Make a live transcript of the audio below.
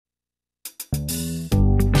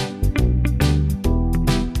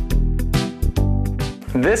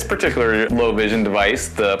This particular low vision device,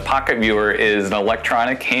 the Pocket Viewer, is an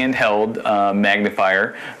electronic handheld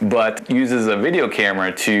magnifier, but uses a video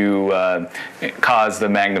camera to cause the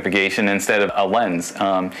magnification instead of a lens.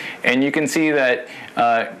 And you can see that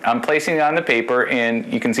I'm placing it on the paper,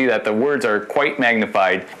 and you can see that the words are quite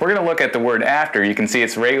magnified. We're going to look at the word after. You can see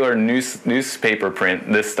it's regular newspaper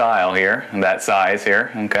print, this style here, and that size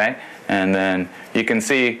here, okay? And then you can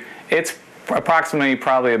see it's approximately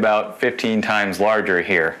probably about 15 times larger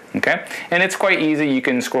here, okay? And it's quite easy. You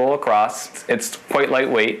can scroll across. It's quite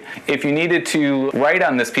lightweight. If you needed to write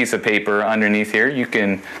on this piece of paper underneath here, you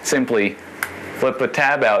can simply flip a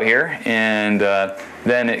tab out here, and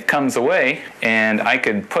then it comes away, and I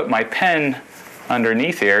could put my pen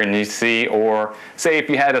underneath here, and you see, or say if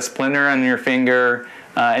you had a splinter on your finger,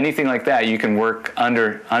 anything like that, you can work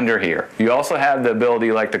under here. You also have the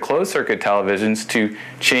ability, like the closed circuit televisions, to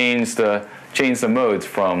change the modes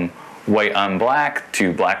from white on black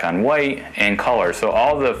to black on white and color. So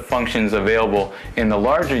all the functions available in the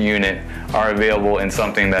larger unit are available in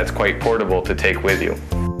something that's quite portable to take with you.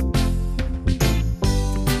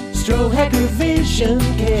 Strohacker Vision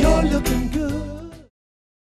Care. You're looking